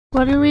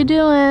What are we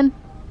doing?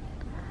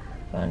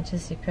 Going to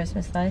see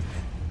Christmas lights?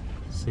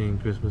 Seeing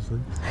Christmas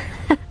lights.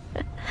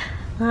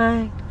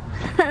 Hi.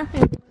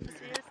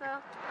 See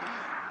yourself?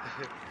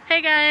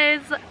 Hey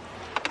guys,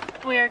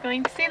 we are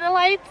going to see the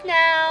lights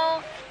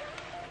now.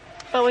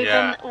 But we've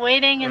been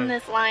waiting in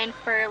this line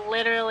for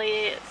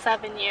literally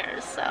 7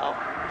 years, so.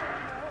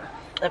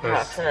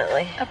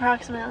 Approximately.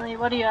 Approximately.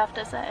 What do you have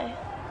to say?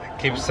 I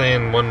keep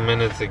saying 1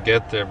 minute to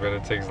get there, but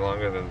it takes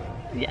longer than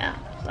that. Yeah,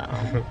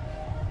 so.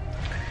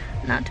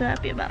 Not too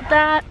happy about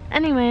that.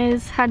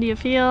 Anyways, how do you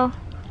feel?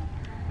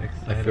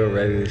 I feel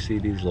ready to see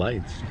these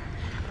lights.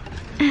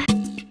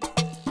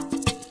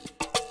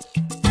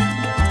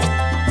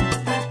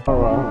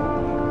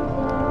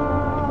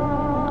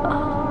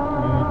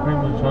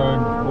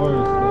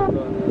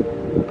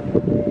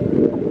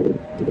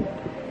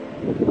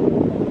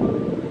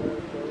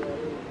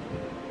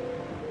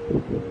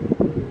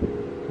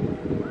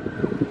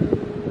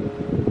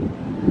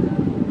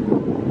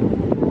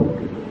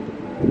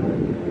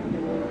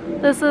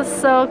 This is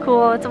so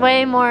cool. It's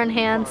way more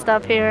enhanced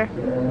up here.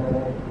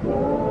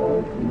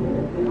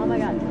 Oh my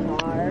god,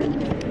 car.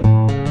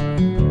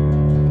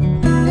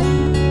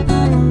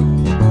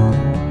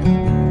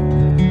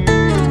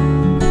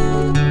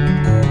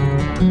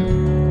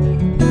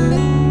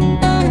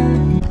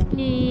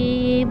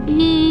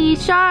 Baby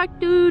shark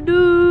doo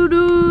doo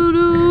doo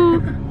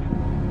doo.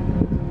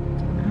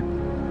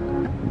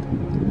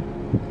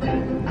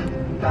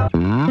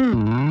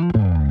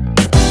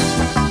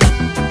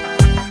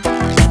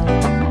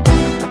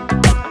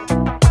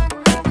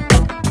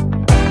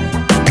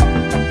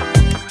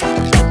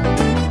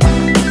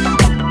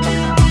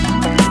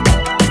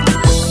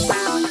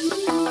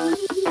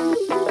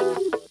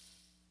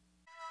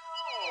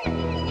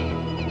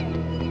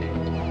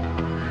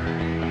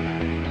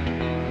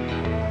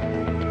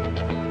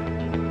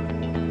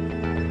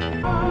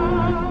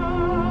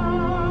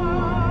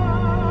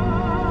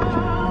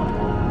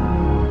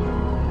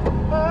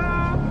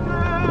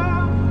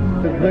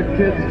 The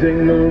kids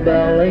jingle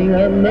belling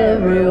and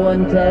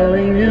everyone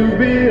telling you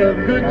be of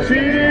good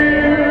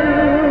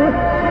cheer.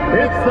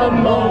 It's the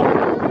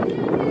moment.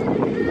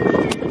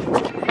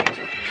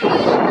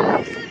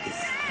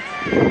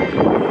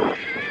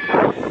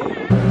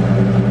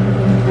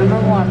 Number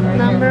one, right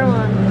Number here.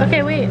 one.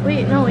 Okay,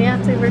 wait, no, we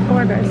have to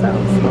record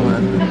ourselves. Hold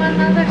on. Come on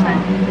the other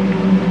side.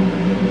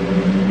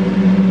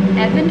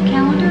 Advent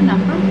calendar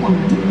number one.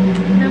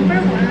 Number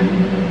one.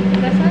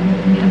 This one?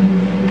 Yeah.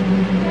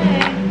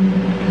 Okay.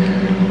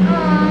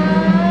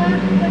 Aww,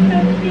 look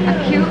how cute. A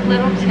cute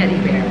little teddy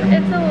bear.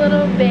 It's a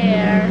little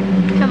bear.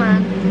 Come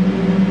on.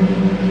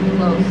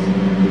 Close.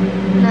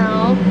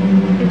 No,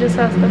 he just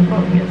has to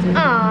focus.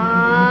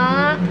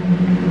 Aww.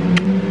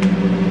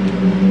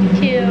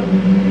 Cute.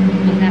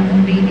 And that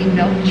will be the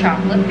milk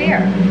chocolate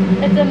bear.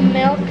 It's a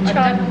milk A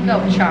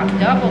chocolate.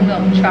 double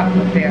milk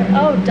chocolate bear.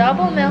 Oh,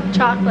 double milk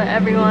chocolate,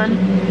 everyone.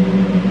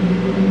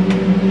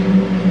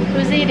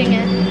 Who's eating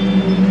it?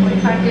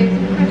 25 days of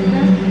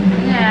Christmas.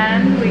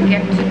 And we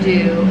get to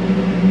do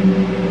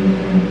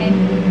a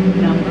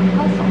number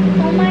puzzle.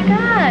 Oh my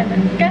god.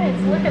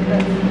 Guys, look at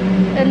this.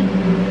 And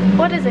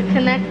what is it?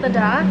 Connect the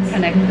dots?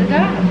 Connect the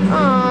dots.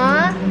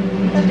 Aww.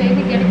 Each day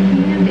we get a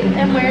candy.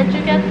 And where'd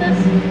you get this?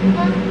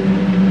 Huh?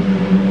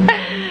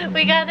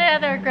 We got it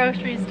at our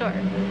grocery store.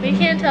 We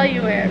can't tell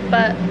you where,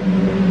 but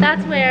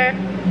that's where.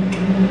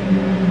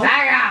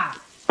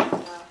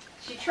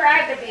 She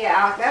tried to be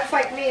out. That's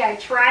like me. I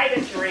try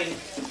to drink.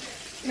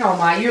 No,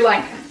 Ma, you're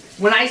like,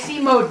 when I see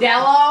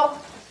Modelo,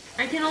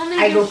 I can only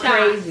I do go shots.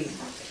 crazy.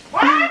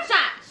 What?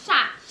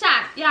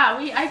 Shot. Yeah,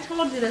 I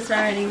told you this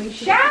already. We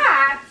should.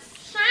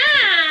 Shots?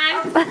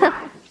 Shots of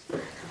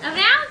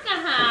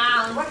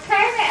alcohol. What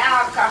kind of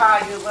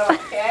alcohol, you little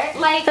pig?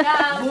 Like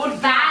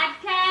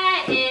vodka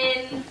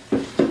and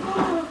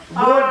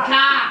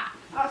Vodka.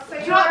 Oh, so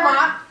you Shut up, are,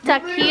 Ma.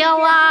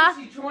 tequila.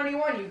 You're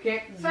 21, you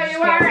can't. so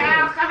you are an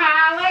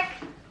alcoholic?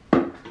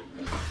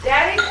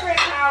 Daddy's friend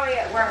Howie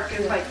at work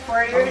is like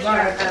 4 years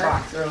younger.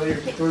 Earlier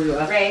before you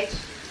left. Rach.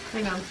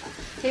 Hang on.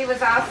 He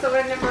was also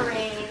in the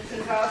Marines.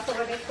 He's also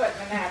an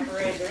equipment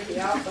operator. He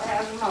also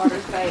has a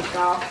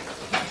motorcycle.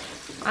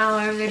 Oh,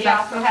 are they He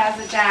also has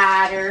a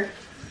daughter.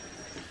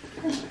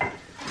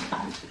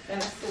 And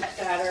a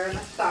stepdaughter and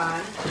a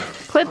son.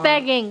 Quit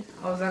begging.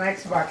 I was on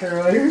Xbox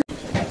earlier.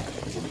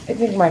 I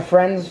think my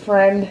friend's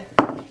friend,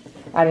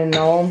 I didn't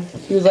know him.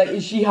 He was like,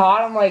 is she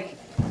hot? I'm like,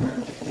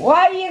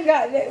 why do you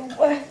got that?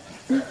 What?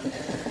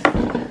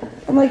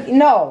 I'm like,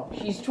 no,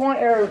 she's 20,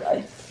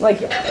 or like,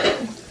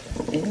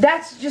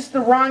 that's just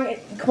the wrong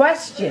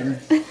question.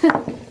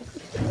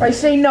 If I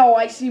say no,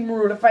 I seem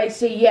rude. If I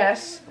say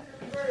yes,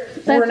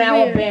 we're in weird.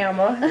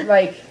 Alabama.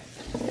 Like,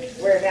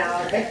 We're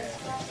now.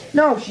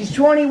 no, she's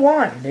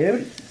 21,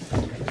 dude.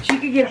 She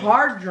could get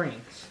hard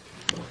drinks.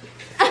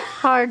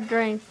 Hard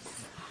drinks.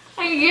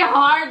 I get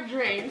hard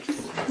drinks.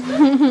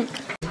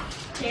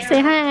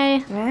 Say hi.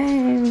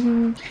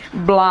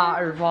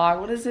 Blog or vlog,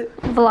 what is it?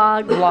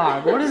 Vlog.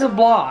 Blog. What is a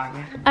blog?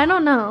 I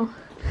don't know.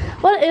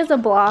 What is a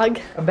blog?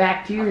 A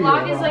bacteria.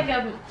 Blog is like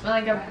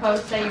a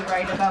post that you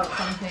write about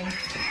something.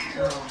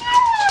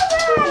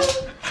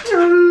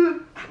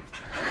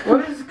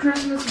 What is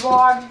Christmas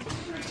vlog?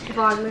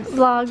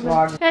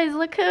 Vlogmas. Guys,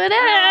 look who it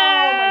is.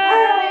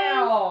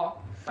 Oh,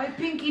 my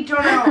pinky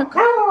toenail. Cut the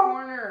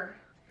corner.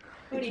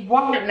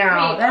 Walk it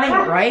now. That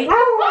ain't right.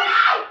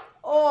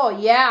 Oh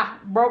yeah,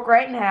 broke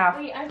right in half.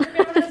 Wait, I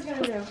forgot what I was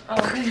gonna do.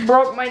 Oh. Just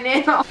broke my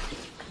nail.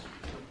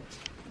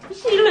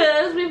 She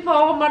loves me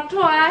for my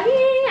twang.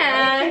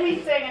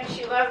 He's singing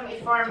she loves me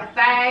for my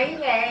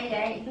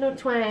thing. No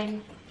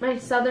twang. My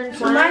southern This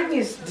twang. reminds me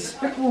of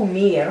Despicable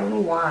Me. I don't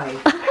know why.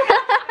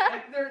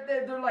 Like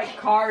they're like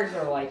cars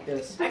are like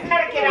this. I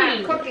gotta get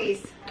out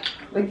cookies.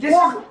 Like this.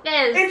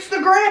 It's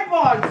the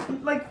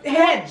grandpa's like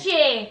head.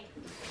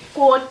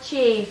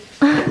 Poche.